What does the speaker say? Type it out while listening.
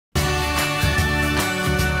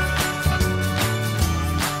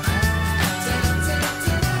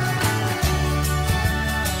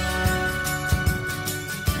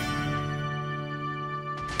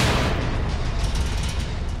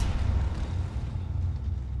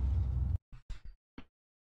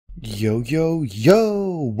Yo, yo,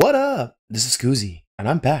 yo! What up? This is Skoozi, and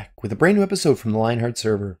I'm back with a brand new episode from the Lionheart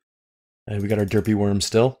server. We got our derpy worm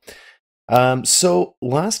still. So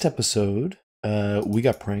last episode, we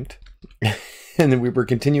got pranked, and then we were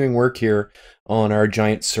continuing work here on our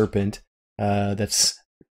giant serpent that's,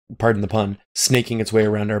 pardon the pun, snaking its way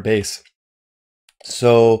around our base.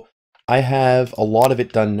 So I have a lot of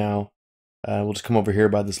it done now. We'll just come over here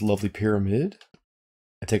by this lovely pyramid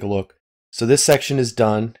and take a look. So this section is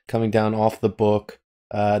done, coming down off the book.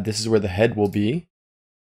 This is where the head will be.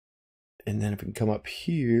 And then if we can come up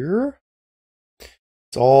here,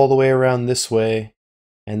 it's all the way around this way.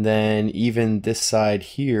 And then even this side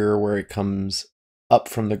here, where it comes up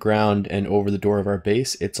from the ground and over the door of our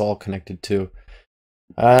base, it's all connected too.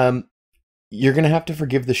 You're going to have to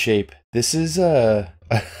forgive the shape. This is a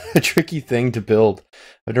tricky thing to build.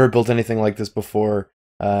 I've never built anything like this before.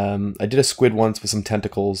 I did a squid once with some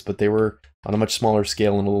tentacles, but they were on a much smaller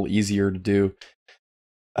scale and a little easier to do.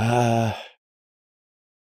 I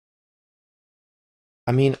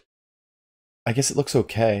mean, I guess it looks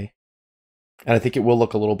okay. And I think it will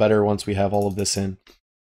look a little better once we have all of this in.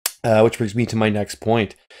 Which brings me to my next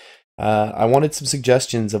point. I wanted some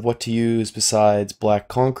suggestions of what to use besides black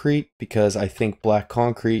concrete, because I think black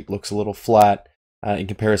concrete looks a little flat in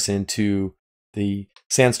comparison to the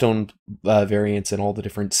sandstone variants and all the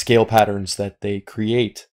different scale patterns that they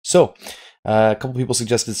create. So, a couple people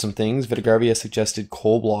suggested some things. Vitagarvia suggested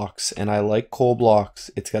coal blocks, and I like coal blocks.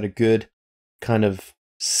 It's got a good kind of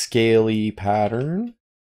scaly pattern,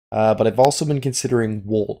 but I've also been considering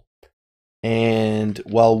wool. And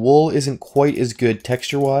while wool isn't quite as good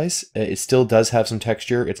texture-wise, it still does have some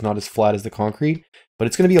texture. It's not as flat as the concrete, but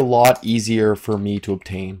it's going to be a lot easier for me to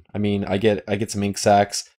obtain. I mean, I get some ink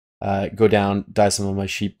sacks. Go down, dye some of my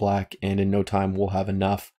sheep black, and in no time we'll have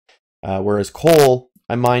enough. Whereas coal,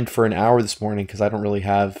 I mined for an hour this morning because I don't really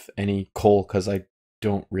have any coal because I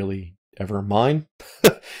don't really ever mine.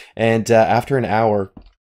 And after an hour,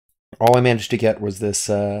 all I managed to get was this,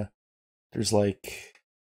 there was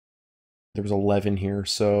 11 here,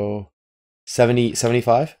 so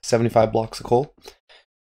 75 blocks of coal.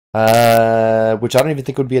 Which I don't even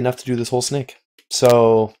think would be enough to do this whole snake.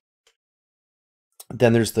 So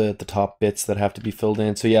then there's the top bits that have to be filled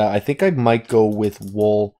in. So yeah, I think I might go with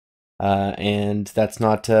wool, and that's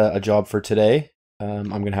not a job for today. I'm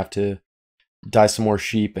going to have to dye some more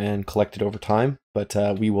sheep and collect it over time, but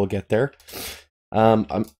we will get there.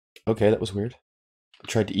 Okay, that was weird. I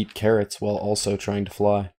tried to eat carrots while also trying to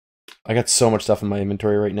fly. I got so much stuff in my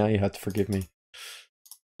inventory right now, you have to forgive me.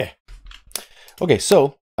 Okay,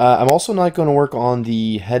 so I'm also not going to work on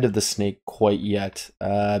the head of the snake quite yet,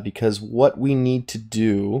 because what we need to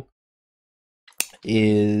do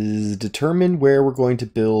is determine where we're going to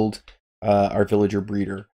build our villager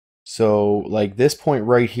breeder. So, like this point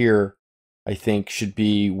right here, I think should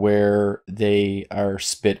be where they are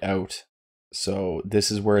spit out. So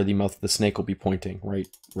this is where the mouth of the snake will be pointing, right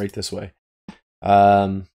this way.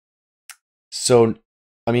 So,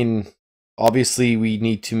 I mean, obviously we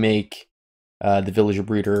need to make the villager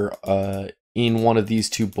breeder in one of these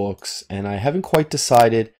two books, and I haven't quite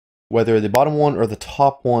decided whether the bottom one or the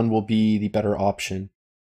top one will be the better option,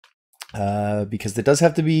 because it does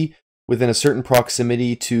have to be within a certain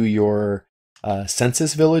proximity to your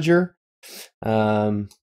census villager. Now,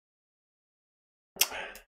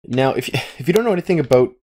 if you don't know anything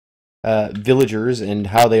about villagers and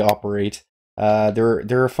how they operate,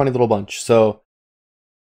 they're a funny little bunch. So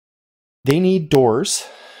they need doors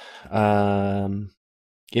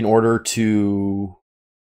in order to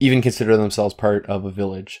even consider themselves part of a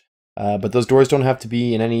village. But those doors don't have to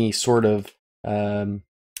be in any sort of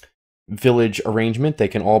village arrangement. They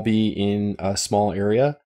can all be in a small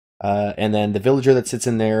area. And then the villager that sits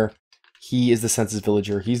in there, he is the census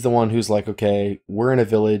villager. He's the one who's like, okay, we're in a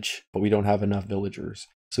village, but we don't have enough villagers.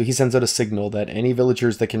 So he sends out a signal that any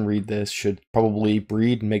villagers that can read this should probably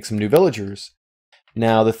breed and make some new villagers.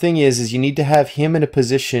 Now, the thing is you need to have him in a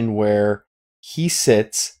position where he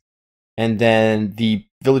sits, and then the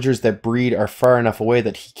villagers that breed are far enough away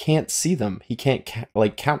that he can't see them. He can't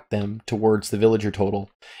count them towards the villager total.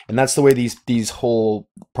 And that's the way these whole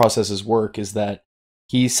processes work, is that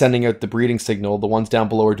he's sending out the breeding signal. The ones down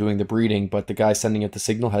below are doing the breeding, but the guy sending out the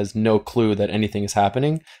signal has no clue that anything is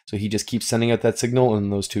happening. So he just keeps sending out that signal,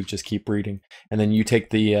 and those two just keep breeding. And then you take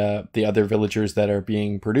the other villagers that are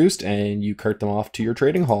being produced, and you cart them off to your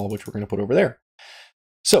trading hall, which we're going to put over there.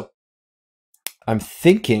 So I'm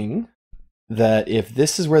thinking that if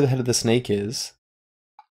this is where the head of the snake is,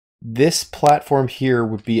 this platform here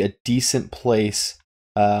would be a decent place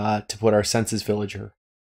to put our census villager.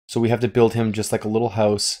 So we have to build him just like a little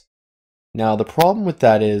house Now, the problem with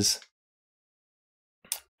that is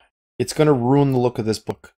it's going to ruin the look of this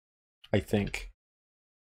book, I think.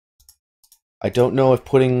 I don't know if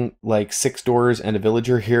putting like 6 doors and a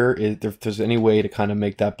villager here, if there's any way to kind of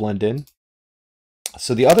make that blend in.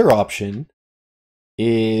 So the other option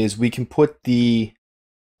is we can put the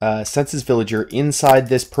census villager inside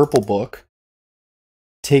this purple book,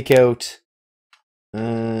 take out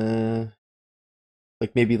like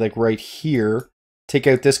maybe like right here, take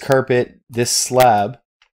out this carpet, this slab,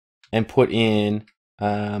 and put in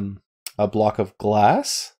a block of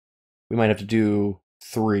glass. We might have to do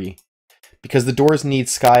 3. Because the doors need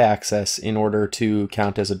sky access in order to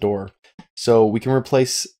count as a door. So we can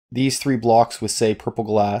replace these 3 blocks with, say, purple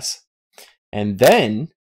glass. And then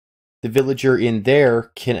the villager in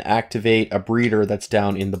there can activate a breeder that's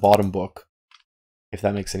down in the bottom book. If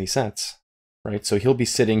that makes any sense. Right? So he'll be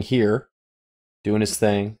sitting here, doing his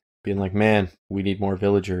thing, being like, man, we need more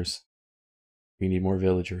villagers. We need more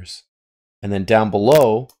villagers. And then down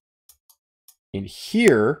below, in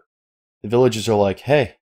here, the villagers are like,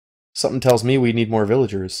 hey, something tells me we need more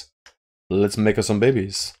villagers. Let's make us some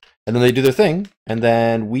babies. And then they do their thing, and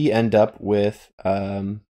then we end up with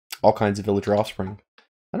all kinds of villager offspring.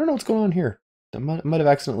 I don't know what's going on here. I might have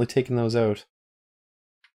accidentally taken those out.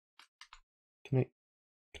 Can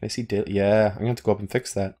I see? Yeah, I'm going to have to go up and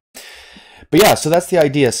fix that. But yeah, so that's the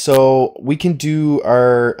idea. So we can do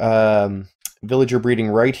our villager breeding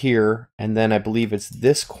right here, and then I believe it's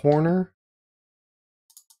this corner.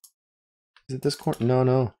 Is it this corner?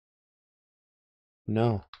 No.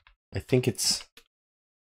 No, I think it's,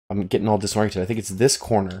 I'm getting all disoriented. I think it's this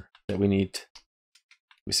corner that we need.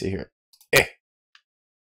 Let me see here.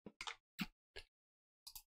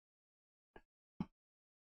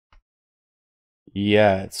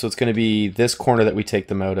 Yeah, so it's going to be this corner that we take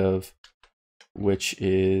them out of, which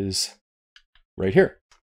is right here.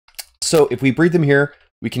 So if we breed them here,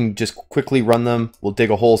 we can just quickly run them. We'll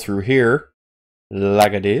dig a hole through here,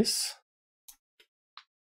 like this.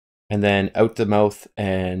 And then out the mouth,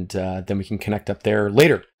 and then we can connect up there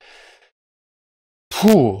later.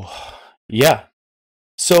 Whew. Yeah.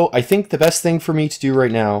 So I think the best thing for me to do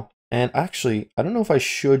right now, and actually, I don't know if I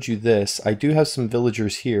showed you this. I do have some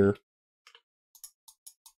villagers here.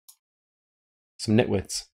 Some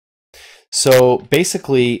nitwits. So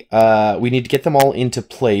basically, we need to get them all into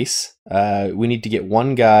place. We need to get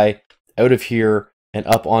one guy out of here and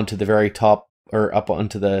up onto the very top, or up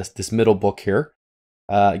onto this middle book here.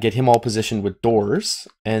 Get him all positioned with doors,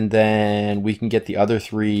 and then we can get the other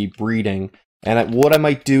 3 breeding. And what I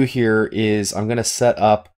might do here is I'm going to set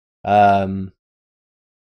up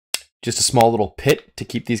just a small little pit to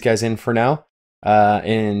keep these guys in for now,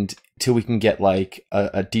 and till we can get like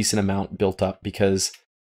a decent amount built up, because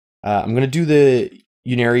I'm going to do the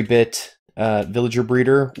Unary bit villager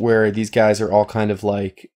breeder where these guys are all kind of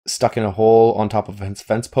like stuck in a hole on top of a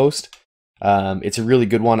fence post. It's a really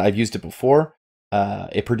good one. I've used it before.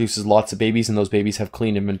 It produces lots of babies, and those babies have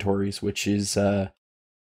clean inventories, which is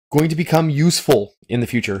going to become useful in the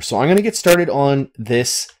future. So I'm going to get started on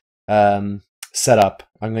this setup.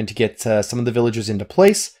 I'm going to get some of the villagers into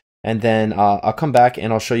place, and then I'll come back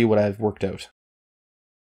and I'll show you what I've worked out.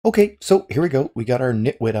 Okay, so here we go. We got our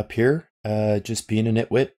nitwit up here, just being a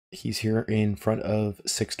nitwit. He's here in front of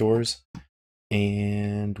 6 doors,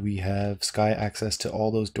 and we have sky access to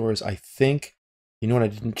all those doors. I think, you know what I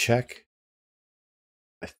didn't check?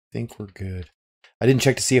 I think we're good. I didn't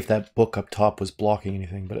check to see if that book up top was blocking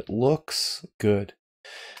anything, but it looks good.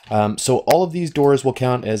 So all of these doors will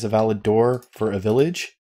count as a valid door for a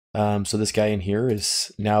village. So this guy in here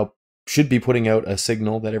is now should be putting out a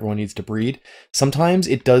signal that everyone needs to breed. Sometimes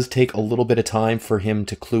it does take a little bit of time for him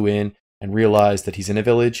to clue in and realize that he's in a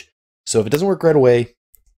village. So if it doesn't work right away,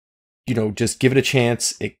 you know, just give it a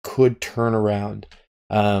chance. It could turn around.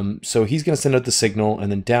 So he's going to send out the signal,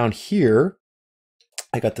 and then down here,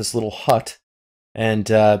 I got this little hut, and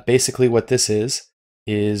basically what this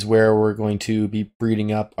is where we're going to be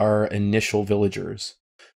breeding up our initial villagers.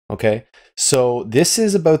 Okay, so this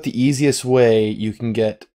is about the easiest way you can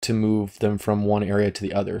get to move them from one area to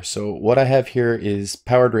the other. So what I have here is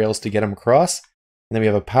powered rails to get them across, and then we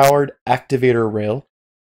have a powered activator rail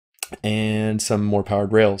and some more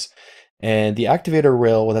powered rails. And the activator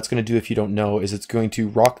rail, what that's going to do, if you don't know, is it's going to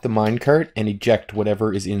rock the minecart and eject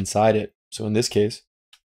whatever is inside it. So in this case,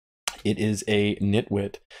 it is a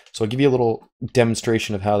nitwit. So I'll give you a little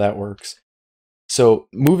demonstration of how that works. So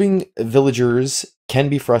moving villagers can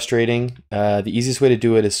be frustrating. The easiest way to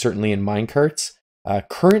do it is certainly in minecarts.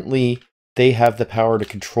 Currently, they have the power to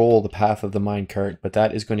control the path of the minecart, but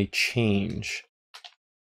that is going to change.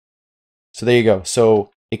 So there you go.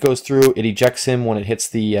 So it goes through, it ejects him when it hits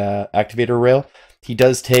the activator rail. He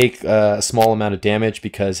does take a small amount of damage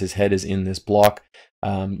because his head is in this block.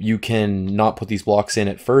 You can not put these blocks in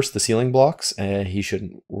at first, the ceiling blocks. He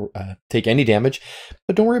shouldn't take any damage,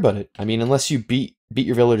 but don't worry about it. I mean, unless you beat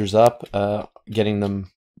your villagers up, getting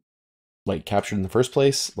them like captured in the first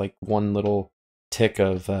place, like one little tick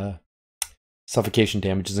of suffocation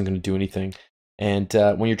damage isn't going to do anything. And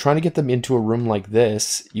when you're trying to get them into a room like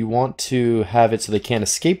this, you want to have it so they can't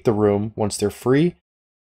escape the room once they're free.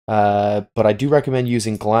 But I do recommend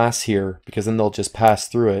using glass here, because then they'll just pass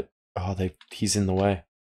through it. Oh, he's in the way.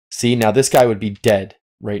 See, now this guy would be dead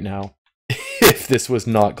right now if this was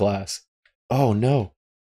not glass. Oh no.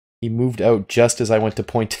 He moved out just as I went to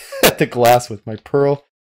point at the glass with my pearl.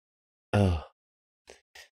 Ugh.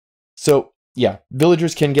 So, yeah,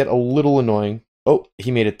 villagers can get a little annoying. Oh,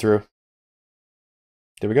 he made it through.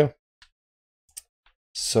 There we go.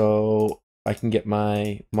 So, I can get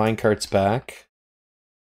my minecarts back.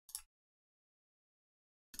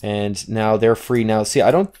 And now they're free now. See,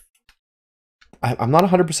 I'm not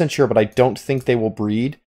 100% sure, but I don't think they will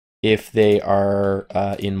breed if they are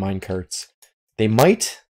in minecarts. They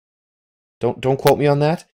might. Don't quote me on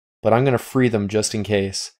that, but I'm going to free them just in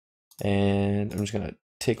case. And I'm just going to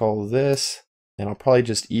take all of this, and I'll probably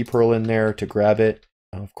just E-pearl in there to grab it.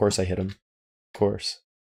 Oh, of course I hit him. Of course.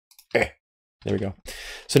 There we go.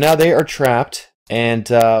 So now they are trapped, and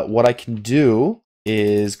what I can do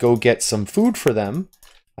is go get some food for them,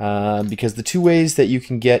 because the two ways that you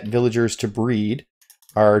can get villagers to breed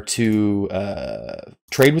are to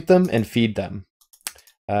trade with them and feed them.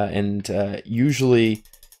 Usually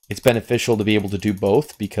it's beneficial to be able to do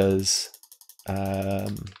both, because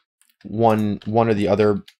one or the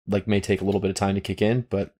other may take a little bit of time to kick in,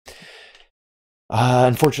 but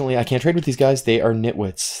unfortunately I can't trade with these guys. They are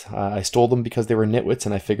nitwits. I stole them because they were nitwits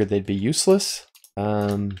and I figured they'd be useless.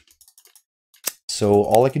 So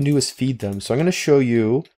all I can do is feed them. So I'm going to show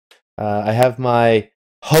you. I have my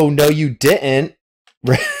 "oh no you didn't"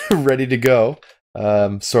 ready to go.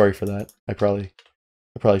 Sorry for that. I probably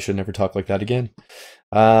should never talk like that again.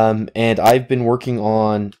 And I've been working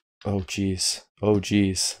on, oh geez,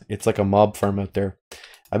 it's like a mob farm out there.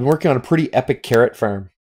 I've been working on a pretty epic carrot farm.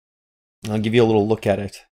 I'll give you a little look at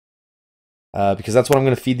it, because that's what I'm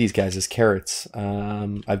going to feed these guys, is carrots.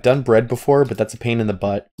 I've done bread before, but that's a pain in the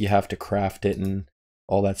butt. You have to craft it and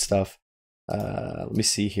all that stuff. Let me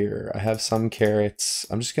see here. I have some carrots.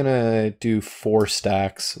 I'm just going to do 4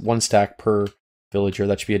 stacks, 1 stack per villager.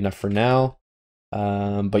 That should be enough for now.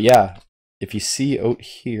 But yeah, if you see out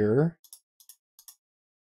here,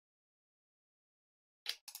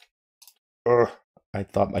 I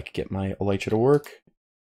thought I could get my elytra to work.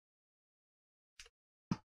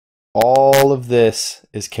 All of this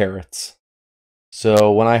is carrots. So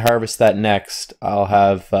when I harvest that next, I'll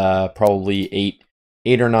have probably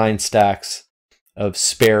 8 or 9 stacks of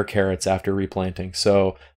spare carrots after replanting.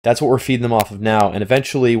 So that's what we're feeding them off of now. And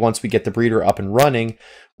eventually, once we get the breeder up and running,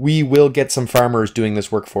 we will get some farmers doing this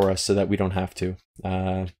work for us so that we don't have to.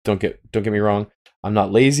 Don't get me wrong, I'm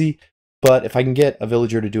not lazy, but if I can get a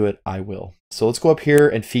villager to do it, I will. So let's go up here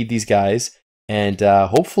and feed these guys, and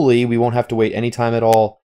hopefully we won't have to wait any time at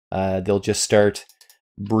all. They'll just start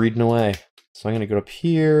breeding away. So I'm going to go up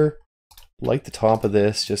here, light the top of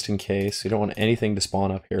this just in case. We don't want anything to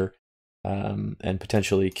spawn up here, and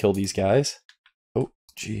potentially kill these guys. Oh,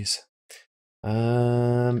 jeez.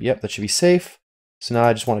 Yep, that should be safe. So now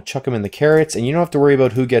I just want to chuck them in the carrots, and you don't have to worry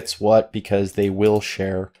about who gets what because they will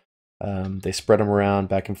share. They spread them around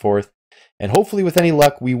back and forth, and hopefully with any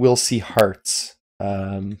luck we will see hearts.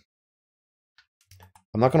 I'm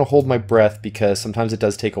not going to hold my breath because sometimes it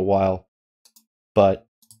does take a while, but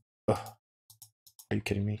are you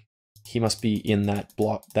kidding me? He must be in that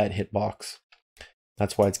block, that hit box.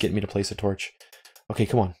 That's why it's getting me to place a torch. Okay,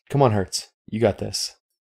 come on hearts, you got this.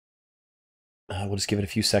 We'll just give it a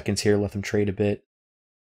few seconds here, let them trade a bit.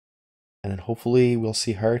 And then hopefully we'll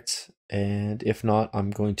see hearts. And if not,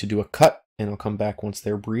 I'm going to do a cut and I'll come back once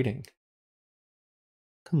they're breeding.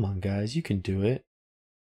 Come on, guys, you can do it.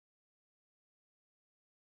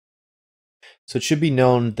 So it should be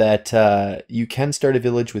known that you can start a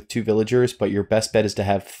village with 2 villagers, but your best bet is to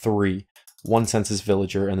have 3. 1 census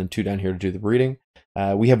villager and then 2 down here to do the breeding.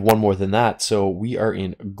 We have 1 more than that, so we are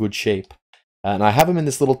in good shape. And I have them in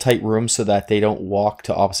this little tight room so that they don't walk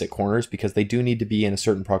to opposite corners, because they do need to be in a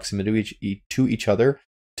certain proximity to each other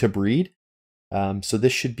to breed. So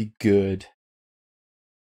this should be good.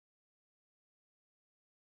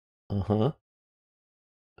 Uh-huh.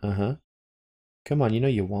 Uh-huh. Come on, you know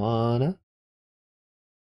you wanna.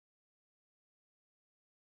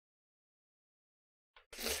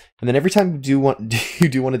 And then every time you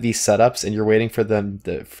do one of these setups and you're waiting for them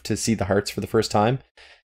to see the hearts for the first time,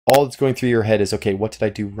 all that's going through your head is, okay, what did I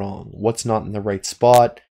do wrong? What's not in the right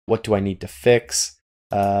spot? What do I need to fix?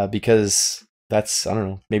 Because that's, I don't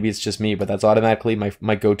know, maybe it's just me, but that's automatically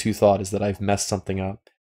my go-to thought, is that I've messed something up.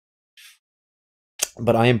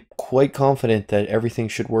 But I am quite confident that everything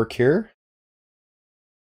should work here.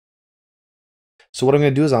 So what I'm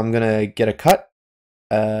going to do is I'm going to get a cut,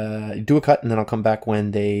 do a cut, and then I'll come back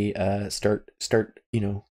when they start,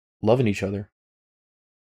 loving each other.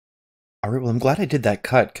 All right, well, I'm glad I did that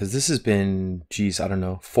cut, because this has been, geez, I don't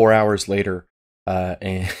know, 4 hours later,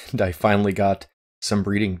 and I finally got some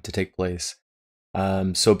breeding to take place.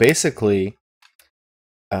 So basically,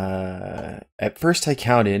 at first I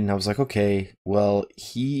counted, and I was like, okay, well,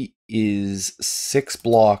 he is 6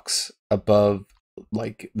 blocks above,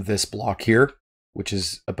 like, this block here, which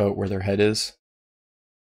is about where their head is.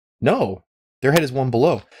 No, their head is 1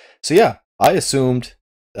 below. So yeah, I assumed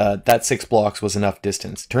that 6 blocks was enough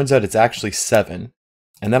distance. Turns out it's actually 7.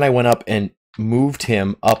 And then I went up and moved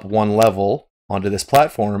him up 1 level onto this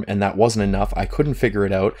platform, and that wasn't enough. I couldn't figure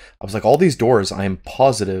it out. I was like, all these doors, I am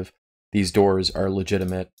positive these doors are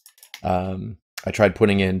legitimate. I tried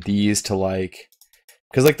putting in these to, like,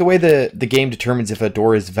 because like the way the game determines if a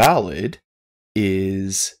door is valid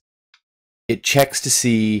is it checks to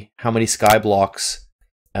see how many sky blocks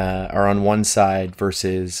are on one side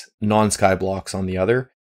versus non-sky blocks on the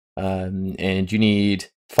other. And you need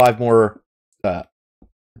 5 more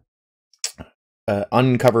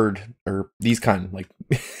uncovered, or these kind, like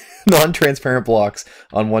non-transparent blocks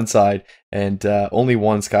on one side, and only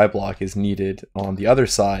 1 sky block is needed on the other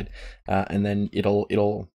side, and then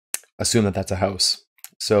it'll assume that that's a house.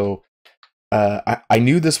 So I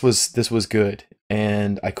knew this was good,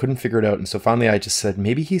 and I couldn't figure it out, and so finally I just said,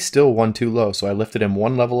 maybe he's still 1 too low. So I lifted him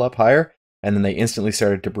 1 level up higher, and then they instantly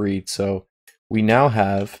started to breed. So we now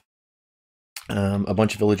have a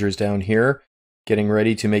bunch of villagers down here getting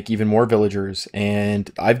ready to make even more villagers,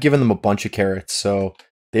 and I've given them a bunch of carrots, so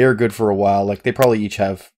they are good for a while. Like, they probably each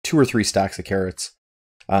have 2 or 3 stacks of carrots.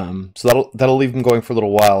 So that'll leave them going for a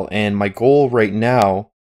little while, and my goal right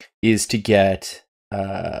now is to get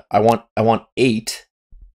I want 8,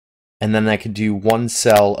 and then I could do 1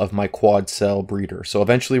 cell of my quad cell breeder. So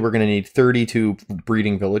eventually we're going to need 32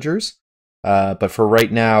 breeding villagers, but for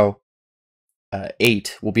right now,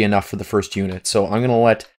 8 will be enough for the first unit. So I'm going to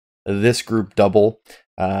let this group double,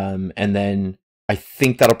 and then I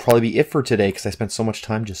think that'll probably be it for today, because I spent so much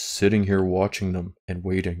time just sitting here watching them and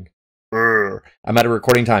waiting. I'm at a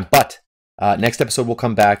recording time, but next episode we'll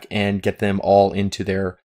come back and get them all into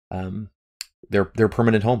their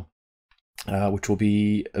permanent home, which will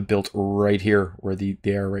be built right here where they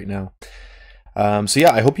are right now. So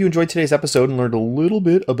yeah, I hope you enjoyed today's episode and learned a little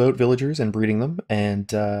bit about villagers and breeding them,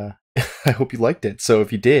 and I hope you liked it. So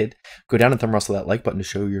if you did, go down and thumb wrestle that like button to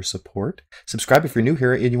show your support. Subscribe if you're new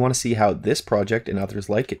here and you want to see how this project and others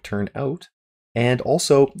like it turn out. And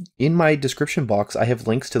also, in my description box, I have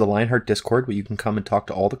links to the Lionheart Discord where you can come and talk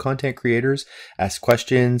to all the content creators, ask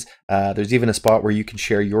questions. There's even a spot where you can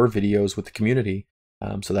share your videos with the community.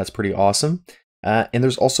 So that's pretty awesome. And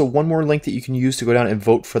there's also one more link that you can use to go down and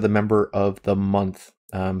vote for the member of the month.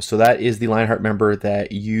 So that is the Lionheart member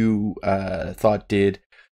that you thought did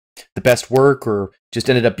the best work, or just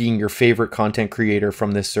ended up being your favorite content creator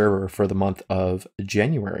from this server for the month of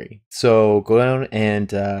January. So go down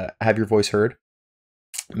and have your voice heard.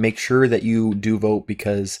 Make sure that you do vote,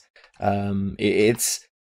 because it's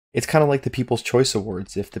kind of like the People's Choice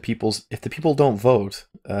Awards. If the people don't vote,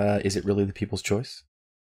 is it really the People's Choice?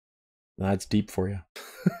 That's deep for you.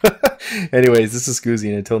 Anyways, this is Skoozi,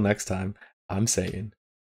 and until next time, I'm saying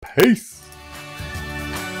peace.